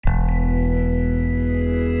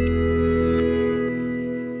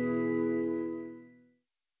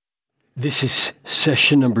This is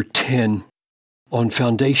session number 10 on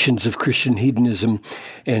foundations of Christian hedonism,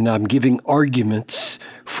 and I'm giving arguments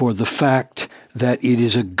for the fact that it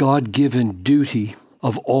is a God-given duty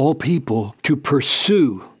of all people to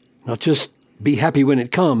pursue, not just be happy when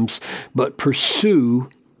it comes, but pursue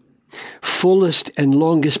fullest and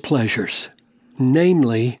longest pleasures,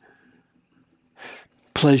 namely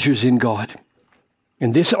pleasures in God.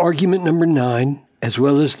 And this argument number 9, as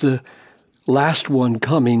well as the last one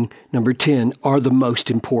coming, number 10, are the most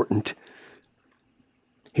important.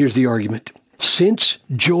 Here's the argument. Since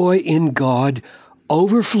joy in God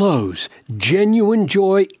overflows, genuine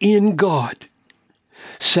joy in God,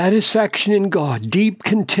 satisfaction in God, deep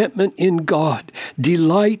contentment in God,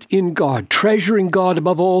 delight in God, treasuring God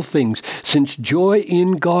above all things, since joy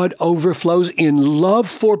in God overflows in love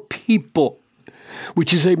for people,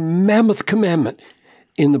 which is a mammoth commandment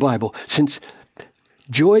in the Bible, since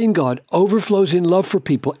joy in God overflows in love for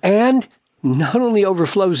people, and not only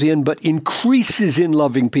overflows in, but increases in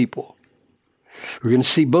loving people. We're going to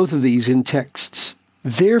see both of these in texts.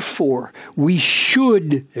 Therefore, we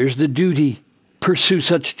should, there's the duty, pursue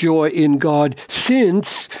such joy in God,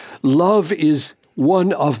 since love is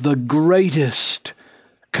one of the greatest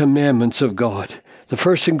commandments of God. The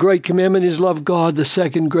first and great commandment is love God. The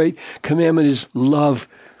second great commandment is love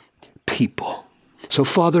people. So,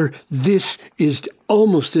 Father, this is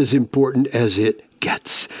almost as important as it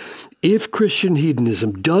gets. If Christian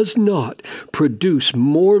hedonism does not produce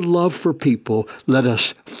more love for people, let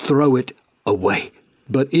us throw it away.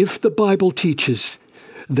 But if the Bible teaches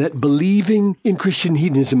that believing in Christian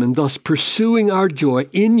hedonism and thus pursuing our joy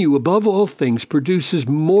in you above all things produces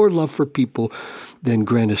more love for people, then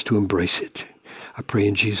grant us to embrace it. I pray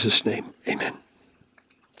in Jesus' name. Amen.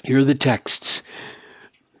 Here are the texts.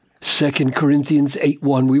 2 Corinthians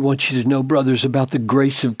 8:1, we want you to know, brothers, about the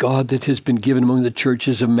grace of God that has been given among the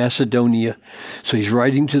churches of Macedonia. So he's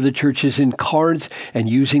writing to the churches in Corinth and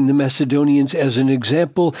using the Macedonians as an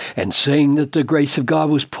example and saying that the grace of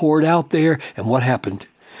God was poured out there. And what happened?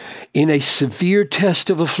 In a severe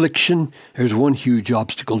test of affliction, there's one huge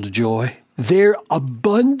obstacle to joy. Their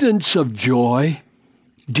abundance of joy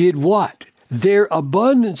did what? Their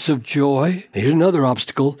abundance of joy, here's another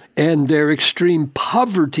obstacle, and their extreme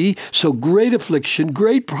poverty, so great affliction,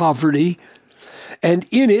 great poverty, and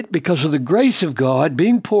in it, because of the grace of God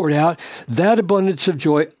being poured out, that abundance of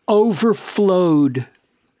joy overflowed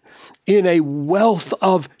in a wealth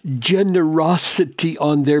of generosity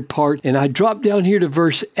on their part. And I drop down here to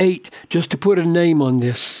verse 8 just to put a name on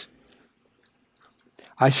this.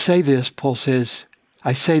 I say this, Paul says,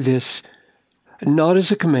 I say this not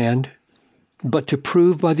as a command, but to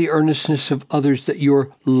prove by the earnestness of others that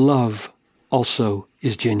your love also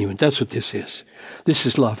is genuine. That's what this is. This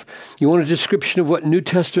is love. You want a description of what New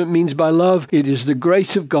Testament means by love? It is the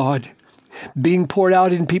grace of God being poured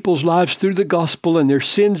out in people's lives through the gospel and their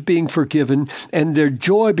sins being forgiven and their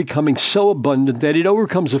joy becoming so abundant that it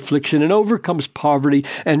overcomes affliction and overcomes poverty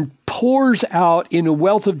and pours out in a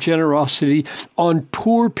wealth of generosity on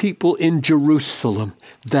poor people in Jerusalem.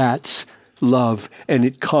 That's love, and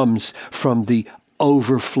it comes from the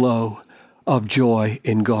overflow of joy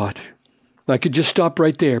in God. I could just stop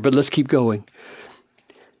right there, but let's keep going.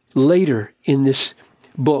 Later in this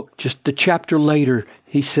book, just the chapter later,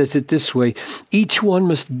 he says it this way: each one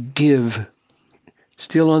must give,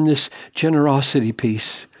 still on this generosity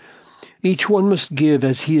piece, each one must give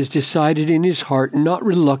as he has decided in his heart, not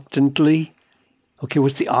reluctantly. Okay,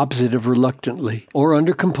 what's the opposite of reluctantly? Or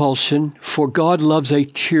under compulsion, for God loves a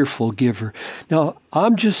cheerful giver. Now,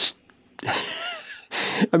 this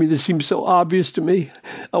seems so obvious to me.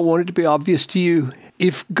 I want it to be obvious to you.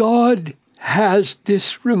 If God has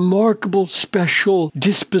this remarkable special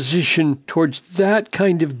disposition towards that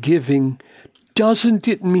kind of giving, doesn't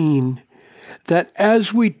it mean that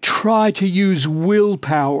as we try to use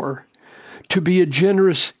willpower to be a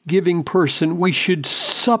generous, giving person, we should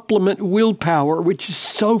supplement willpower, which is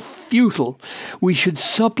so futile. We should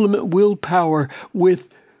supplement willpower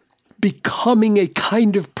with becoming a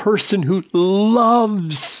kind of person who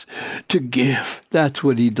loves to give. That's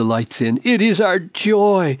what he delights in. It is our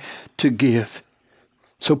joy to give.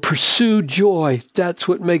 So pursue joy. That's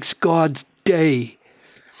what makes God's day.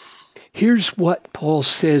 Here's what Paul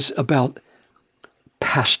says about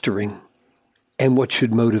pastoring and what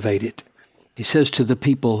should motivate it. He says to the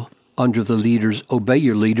people under the leaders, obey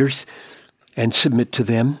your leaders and submit to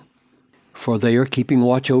them, for they are keeping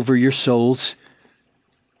watch over your souls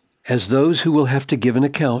as those who will have to give an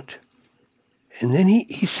account. And then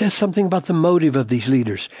he says something about the motive of these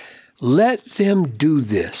leaders. Let them do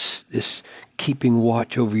this keeping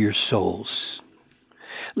watch over your souls.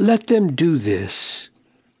 Let them do this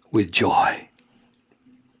with joy.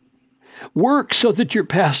 Work so that your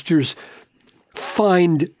pastors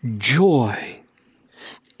find joy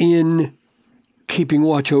in keeping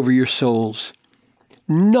watch over your souls,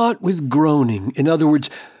 not with groaning. In other words,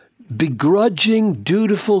 begrudging,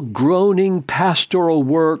 dutiful, groaning pastoral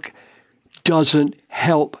work doesn't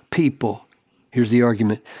help people. Here's the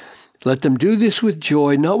argument. Let them do this with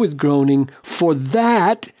joy, not with groaning, for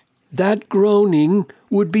that groaning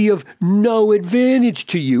would be of no advantage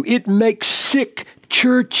to you. It makes sick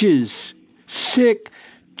churches.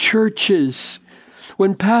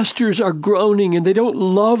 When pastors are groaning and they don't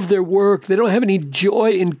love their work, they don't have any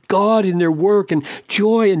joy in God in their work and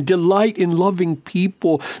joy and delight in loving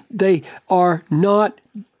people, they are not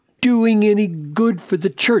doing any good for the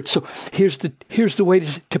church. So here's the way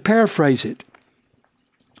to paraphrase it.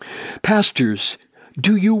 Pastors,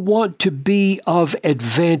 do you want to be of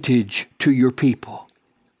advantage to your people?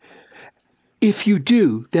 If you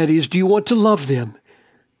do, that is, do you want to love them?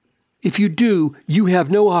 If you do, you have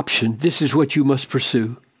no option. This is what you must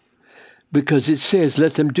pursue. Because it says,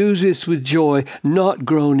 let them do this with joy, not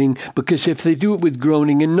groaning, because if they do it with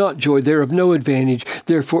groaning and not joy, they're of no advantage.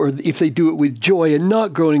 Therefore, if they do it with joy and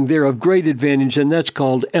not groaning, they're of great advantage, and that's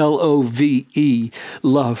called L-O-V-E,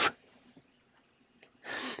 love.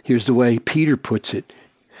 Here's the way Peter puts it.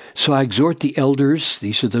 So I exhort the elders,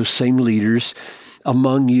 these are those same leaders,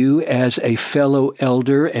 among you as a fellow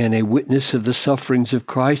elder and a witness of the sufferings of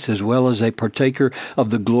Christ, as well as a partaker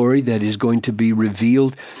of the glory that is going to be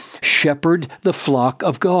revealed. Shepherd the flock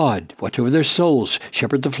of God. Watch over their souls.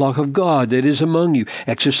 Shepherd the flock of God that is among you,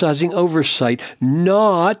 exercising oversight,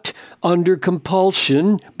 not under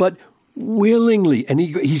compulsion, but willingly. And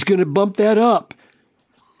he's going to bump that up.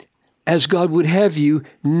 As God would have you,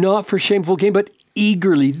 not for shameful gain, but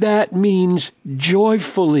eagerly. That means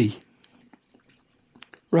joyfully.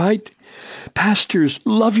 Right? Pastors,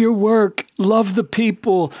 love your work, love the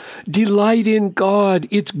people, delight in God.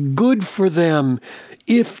 It's good for them.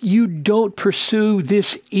 If you don't pursue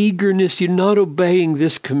this eagerness, you're not obeying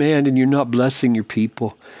this command and you're not blessing your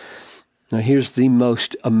people. Now here's the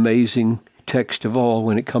most amazing text of all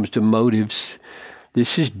when it comes to motives.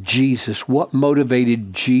 This is Jesus. What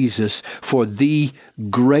motivated Jesus for the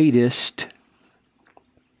greatest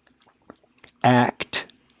act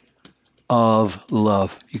of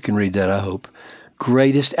love? You can read that, I hope.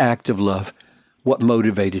 Greatest act of love. What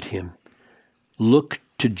motivated him? Look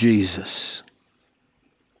to Jesus,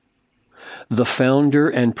 the founder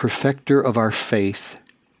and perfecter of our faith,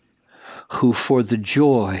 who for the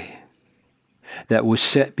joy that was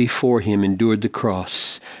set before him endured the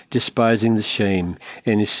cross, despising the shame,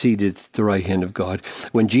 and is seated at the right hand of God.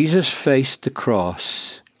 When Jesus faced the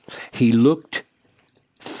cross, he looked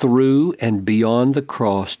through and beyond the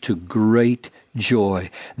cross to great joy.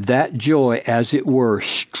 That joy, as it were,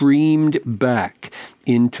 streamed back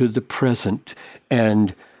into the present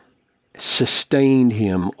and sustained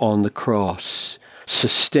him on the cross,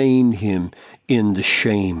 sustained him in the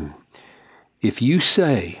shame. If you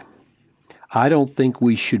say, I don't think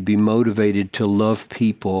we should be motivated to love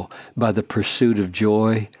people by the pursuit of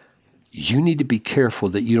joy, you need to be careful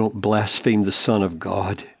that you don't blaspheme the Son of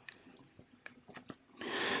God,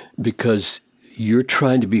 because you're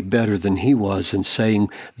trying to be better than he was and saying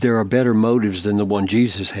there are better motives than the one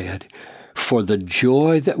Jesus had. For the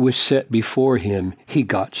joy that was set before him, he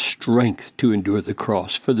got strength to endure the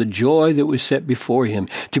cross. For the joy that was set before him,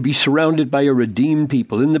 to be surrounded by a redeemed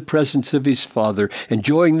people in the presence of his Father,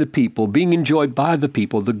 enjoying the people, being enjoyed by the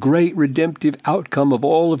people, the great redemptive outcome of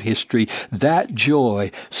all of history, that joy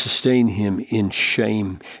sustained him in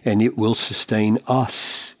shame, and it will sustain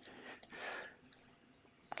us.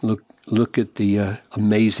 Look at the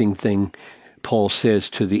amazing thing Paul says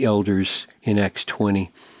to the elders in Acts 20.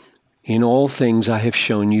 In all things I have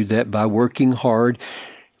shown you that by working hard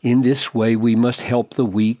in this way we must help the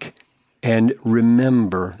weak and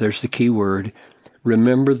remember, there's the key word,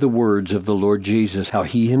 remember the words of the Lord Jesus, how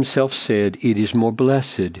he himself said, it is more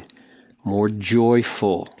blessed, more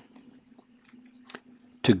joyful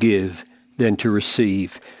to give than to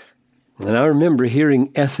receive. And I remember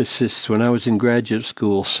hearing ethicists when I was in graduate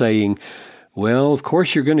school saying, well, of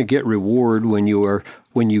course you're going to get reward when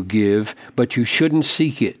you give, but you shouldn't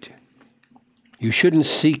seek it. You shouldn't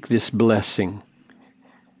seek this blessing.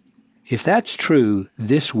 If that's true,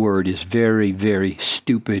 this word is very, very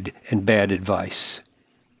stupid and bad advice.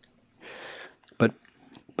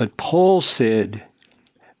 But Paul said,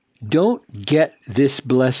 don't get this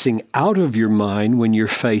blessing out of your mind when you're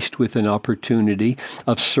faced with an opportunity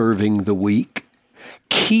of serving the weak.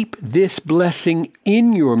 Keep this blessing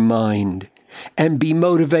in your mind and be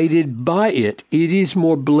motivated by it. It is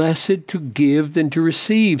more blessed to give than to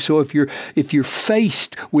receive. So if you're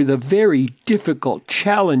faced with a very difficult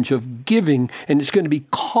challenge of giving, and it's going to be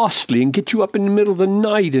costly and get you up in the middle of the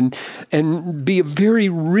night and be very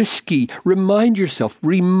risky, remind yourself,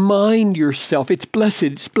 it's blessed.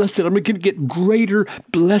 I'm going to get greater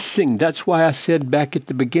blessing. That's why I said back at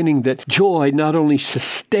the beginning that joy not only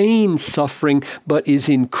sustains suffering, but is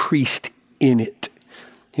increased in it.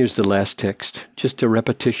 Here's the last text, just a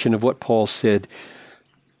repetition of what Paul said.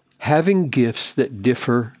 Having gifts that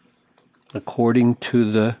differ according to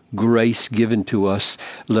the grace given to us,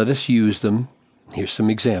 let us use them. Here's some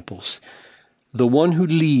examples. The one who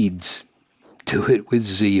leads, do it with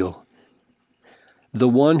zeal. The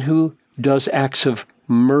one who does acts of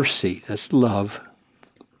mercy, that's love,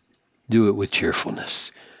 do it with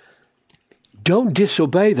cheerfulness. Don't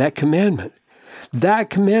disobey that commandment. That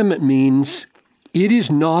commandment means it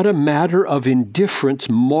is not a matter of indifference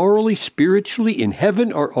morally, spiritually, in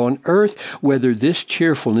heaven or on earth, whether this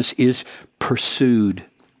cheerfulness is pursued.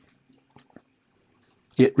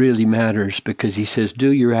 It really matters because he says,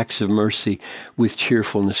 do your acts of mercy with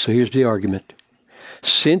cheerfulness. So here's the argument.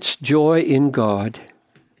 Since joy in God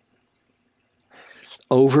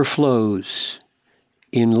overflows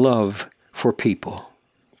in love for people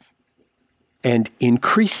and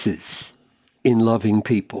increases in loving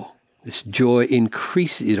people, this joy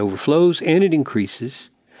increases, it overflows and it increases.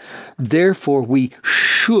 Therefore, we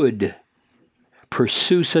should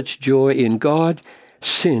pursue such joy in God,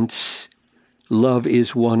 since love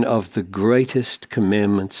is one of the greatest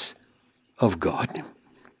commandments of God.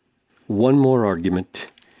 One more argument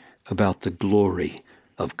about the glory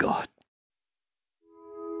of God.